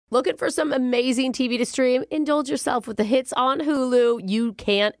Looking for some amazing TV to stream? Indulge yourself with the hits on Hulu you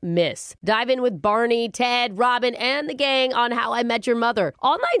can't miss. Dive in with Barney, Ted, Robin, and the gang on How I Met Your Mother.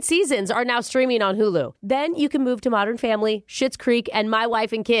 All 9 seasons are now streaming on Hulu. Then you can move to Modern Family, Schitt's Creek, and My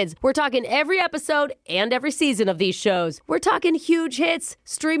Wife and Kids. We're talking every episode and every season of these shows. We're talking huge hits,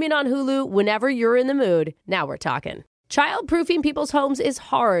 streaming on Hulu whenever you're in the mood. Now we're talking. Child-proofing people's homes is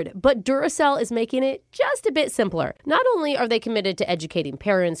hard, but Duracell is making it just a bit simpler. Not only are they committed to educating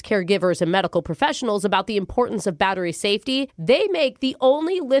parents, caregivers, and medical professionals about the importance of battery safety, they make the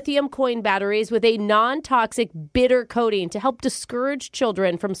only lithium coin batteries with a non-toxic bitter coating to help discourage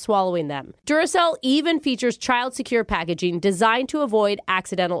children from swallowing them. Duracell even features child-secure packaging designed to avoid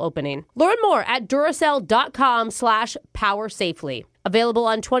accidental opening. Learn more at Duracell.com/powersafely. Available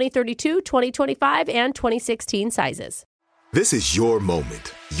on 2032, 2025, and 2016 sizes. This is your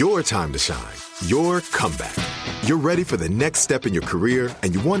moment, your time to shine, your comeback. You're ready for the next step in your career,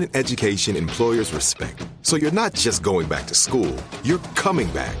 and you want an education employers respect. So you're not just going back to school, you're coming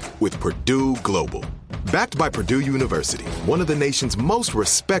back with Purdue Global. Backed by Purdue University, one of the nation's most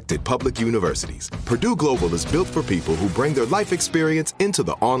respected public universities, Purdue Global is built for people who bring their life experience into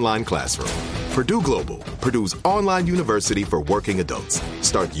the online classroom. Purdue Global, Purdue's online university for working adults.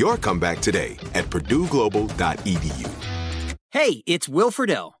 Start your comeback today at purdueglobal.edu. Hey, it's Will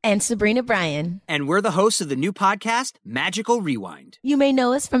Friedle. And Sabrina Bryan. And we're the hosts of the new podcast, Magical Rewind. You may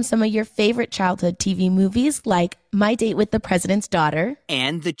know us from some of your favorite childhood TV movies like My Date with the President's Daughter.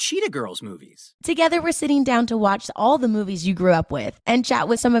 And the Cheetah Girls movies. Together, we're sitting down to watch all the movies you grew up with and chat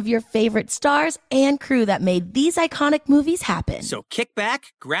with some of your favorite stars and crew that made these iconic movies happen. So kick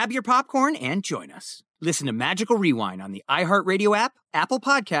back, grab your popcorn, and join us. Listen to Magical Rewind on the iHeartRadio app, Apple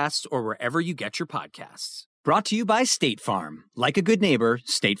Podcasts, or wherever you get your podcasts. Brought to you by State Farm. Like a good neighbor,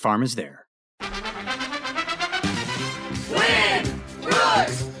 State Farm is there. Win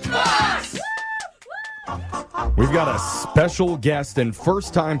Brooks Bucks! We've got a special guest and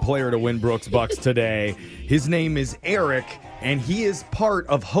first-time player to win Brooks Bucks today. His name is Eric, and he is part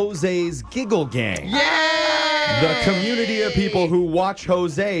of Jose's Giggle Gang. The community of people who watch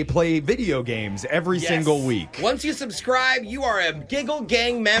Jose play video games every single week. Once you subscribe, you are a Giggle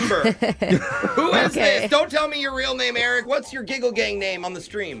Gang member. Who is this? Don't tell me your real name, Eric. What's your Giggle Gang name on the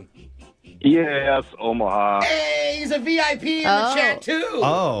stream? Yes, Omaha. Hey, he's a VIP in the chat, too.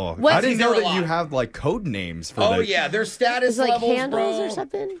 Oh, I didn't know that you have, like, code names for that. Oh, yeah, their status like levels, handles bro. or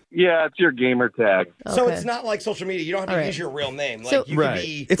something? Yeah, it's your gamer tag. So it's not like social media. You don't have to use your real name. Like, So- you could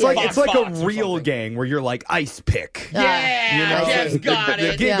be It's like Fox a Fox or real something. gang where you're like Ice Pick. Yeah, You know, yes, got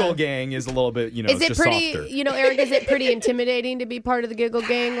the it. Giggle Gang is a little bit, Is it just pretty, softer. Eric, is it pretty intimidating to be part of the Giggle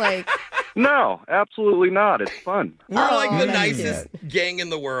Gang? Like, No, absolutely not. It's fun. We're like the that's nicest gang in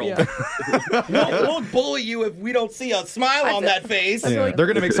the world. We'll bully you if we don't see a smile on that face. Yeah, they're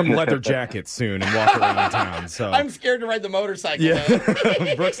going to make some leather jackets soon and walk around town. So I'm scared to ride the motorcycle.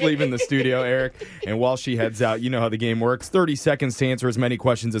 yeah. Brooke's leaving the studio, Eric. And while she heads out, you know how the game works. 30 seconds to answer as many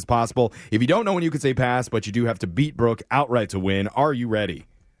questions as possible. If you don't know when you can say pass, but you do have to beat Brooke outright to win. Are you ready?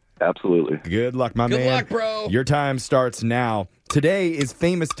 Absolutely. Good luck, my man. Good luck, bro. Your time starts now. Today is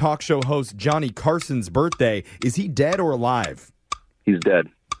famous talk show host Johnny Carson's birthday. Is he dead or alive? He's dead.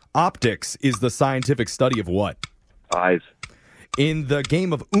 Optics is the scientific study of what? Eyes. In the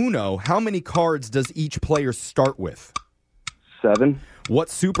game of Uno, how many cards does each player start with? 7. What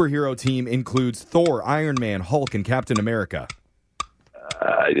superhero team includes Thor, Iron Man, Hulk, and Captain America?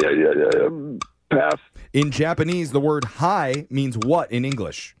 Pass. In Japanese, the word hi means what in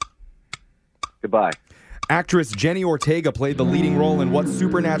English? Goodbye. Actress Jenny Ortega played the leading role in what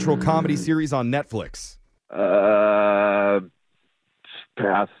supernatural comedy series on Netflix?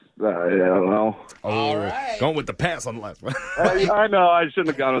 Pass. I don't know. All right. Going with the pass on the last one. I know. I shouldn't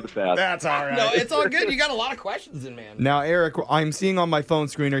have gone with the pass. That's all right. No, it's all good. You got a lot of questions in, man. Now, Eric, I'm seeing on my phone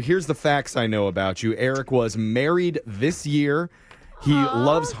screener, here's the facts I know about you. Eric was married this year. He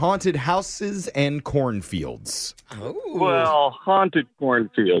loves haunted houses and cornfields. Ooh. Well, haunted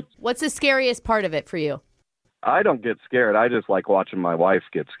cornfields. what's the scariest part of it for you? I don't get scared. I just like watching my wife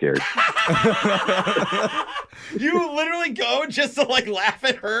get scared. You literally go just to like laugh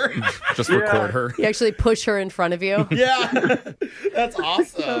at her? Just record her. You actually push her in front of you? Yeah. That's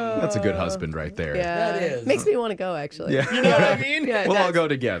awesome. That's a good husband right there. Yeah. That is. Makes me want to go, actually. Yeah. You know what I mean? Yeah, We'll all that's- go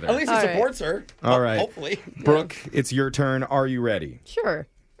together. At least he All right. supports her. All right. Hopefully. Brooke, it's your turn. Are you ready? Sure.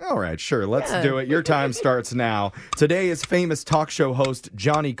 All right, sure. Let's Yeah. do it. Your time starts now. Today is famous talk show host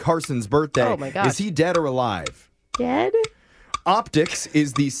Johnny Carson's birthday. Oh, my gosh. Is he dead or alive? Dead? Optics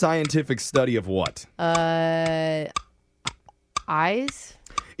is the scientific study of what? Eyes?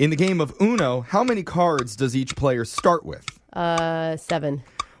 In the game of Uno, how many cards does each player start with? 7.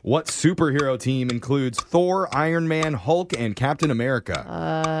 What superhero team includes Thor, Iron Man, Hulk, and Captain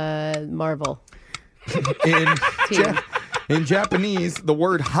America? Marvel. In Japanese, the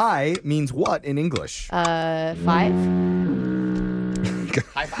word hi means what in English? 5?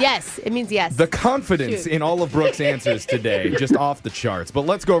 Yes, it means yes. The confidence in all of Brooke's answers today, just off the charts. But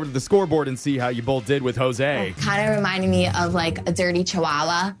let's go over to the scoreboard and see how you both did with Jose. Kind of reminded me of like a dirty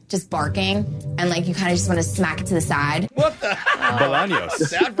chihuahua just barking, and like you kind of just want to smack it to the side. What the? Bolaños.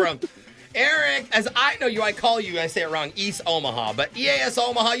 That from Eric, as I know you, I call you, I say it wrong, East Omaha, but EAS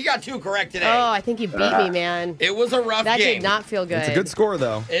Omaha, you got 2 correct today. Oh, I think you beat me, man. It was a rough That game. did not feel good. It's a good score,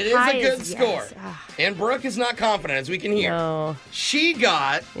 though. It is a good score. And Brooke is not confident, as we can hear. No. She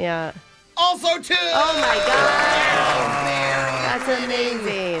got also 2. Oh, my God. That's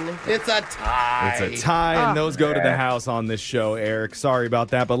amazing. It's a tie. It's a tie, and those go to the house on this show, Eric. Sorry about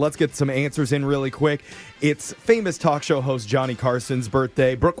that, but let's get some answers in really quick. It's famous talk show host Johnny Carson's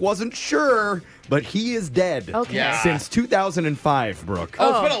birthday. Brooke wasn't sure, but he is dead. Okay. Yeah. Since 2005, Brooke.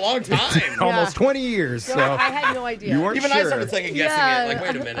 Oh, it's been a long time. Almost 20 years. So I had no idea. You weren't Even sure. I started second guessing it. Like,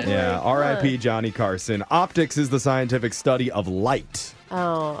 wait a minute. Yeah, R.I.P. Johnny Carson. Optics is the scientific study of light.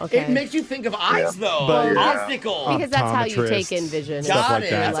 Oh, okay. It makes you think of eyes, though. But- Obstacle. Because that's how you Optometrists, take in vision. Stuff Got like it.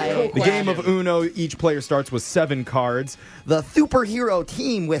 that. That's a cool The game of question. Uno, each player starts with 7 cards. The superhero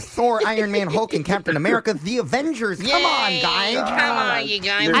team with Thor, Iron Man, Hulk, and Captain America, the Avengers. Come on, guys. Come on, you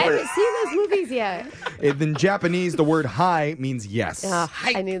guys. I haven't seen those movies yet. In Japanese, the word hi means yes.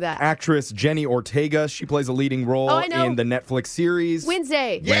 I knew that. Actress Jenny Ortega, she plays a leading role Oh, I know. in the Netflix series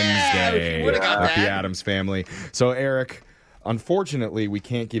Wednesday. Wednesday would've got with the that. Addams Family. So, Eric, unfortunately, we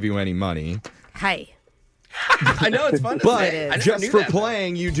can't give you any money. Hi. I know, it's fun to But say. I never just knew for that.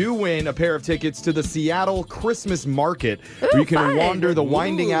 playing, you do win a pair of tickets to the Seattle Christmas Market, where you can fun. wander the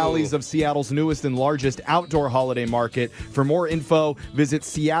winding alleys of Seattle's newest and largest outdoor holiday market. For more info, visit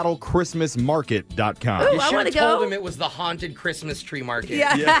seattlechristmasmarket.com. Ooh, You I should wanna have told go. him it was the haunted Christmas tree market.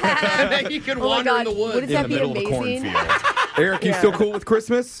 Yeah. And then you could Oh my wander in God. the woods. Wouldn't In that the be middle of the amazing? cornfield. Eric, you still cool with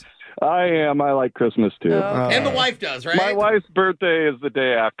Christmas? I am. I like Christmas too. And the wife does, right? My wife's birthday is the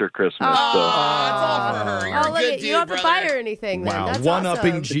day after Christmas. Oh, it's all for her. You're Oh, a look, good you dude, don't have to brother. buy her anything then. Wow, That's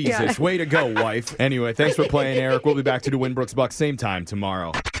one-upping awesome. Jesus. Yeah. Way to go, wife. Anyway, thanks for playing, Eric. We'll be back to do Win Brooks Bucks same time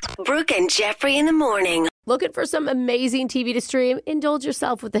tomorrow. Brooke and Jeffrey in the morning. Looking for some amazing TV to stream? Indulge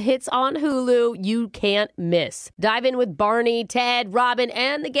yourself with the hits on Hulu you can't miss. Dive in with Barney, Ted, Robin,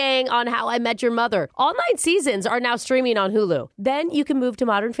 and the gang on How I Met Your Mother. All 9 seasons are now streaming on Hulu. Then you can move to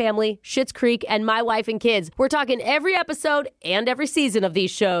Modern Family, Schitt's Creek, and My Wife and Kids. We're talking every episode and every season of these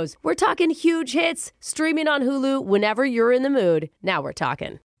shows. We're talking huge hits, streaming on Hulu whenever you're in the mood. Now we're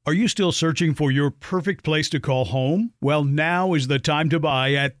talking. Are you still searching for your perfect place to call home? Well, now is the time to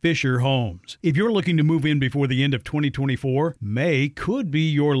buy at Fisher Homes. If you're looking to move in before the end of 2024, May could be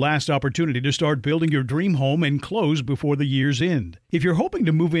your last opportunity to start building your dream home and close before the year's end. If you're hoping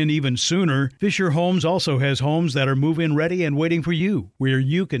to move in even sooner, Fisher Homes also has homes that are move-in ready and waiting for you, where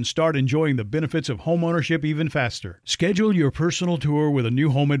you can start enjoying the benefits of homeownership even faster. Schedule your personal tour with a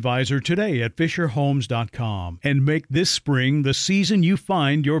new home advisor today at FisherHomes.com and make this spring the season you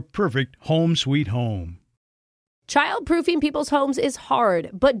find your perfect home sweet home. Child-proofing people's homes is hard,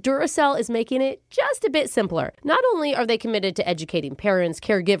 but Duracell is making it just a bit simpler. Not only are they committed to educating parents,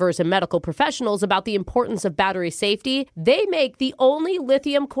 caregivers, and medical professionals about the importance of battery safety, they make the only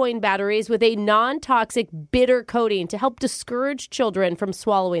lithium coin batteries with a non-toxic bitter coating to help discourage children from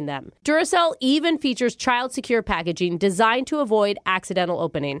swallowing them. Duracell even features child-secure packaging designed to avoid accidental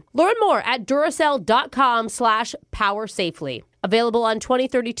opening. Learn more at Duracell.com/powersafely. Available on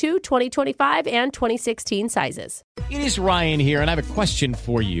 2032, 2025, and 2016 sizes. It is Ryan here, and I have a question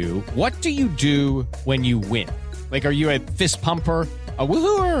for you. What do you do when you win? Like, are you a fist pumper, a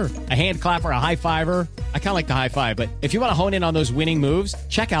woo-hooer, a hand clapper, a high fiver? I kind of like the high five, but if you want to hone in on those winning moves,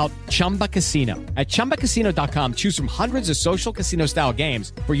 check out Chumba Casino. At ChumbaCasino.com, choose from hundreds of social casino-style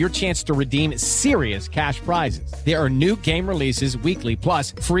games for your chance to redeem serious cash prizes. There are new game releases weekly,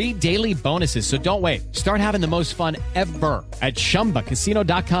 plus free daily bonuses. So don't wait. Start having the most fun ever at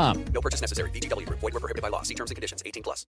ChumbaCasino.com. No purchase necessary. VGW. Void where prohibited by law. See terms and conditions. 18+.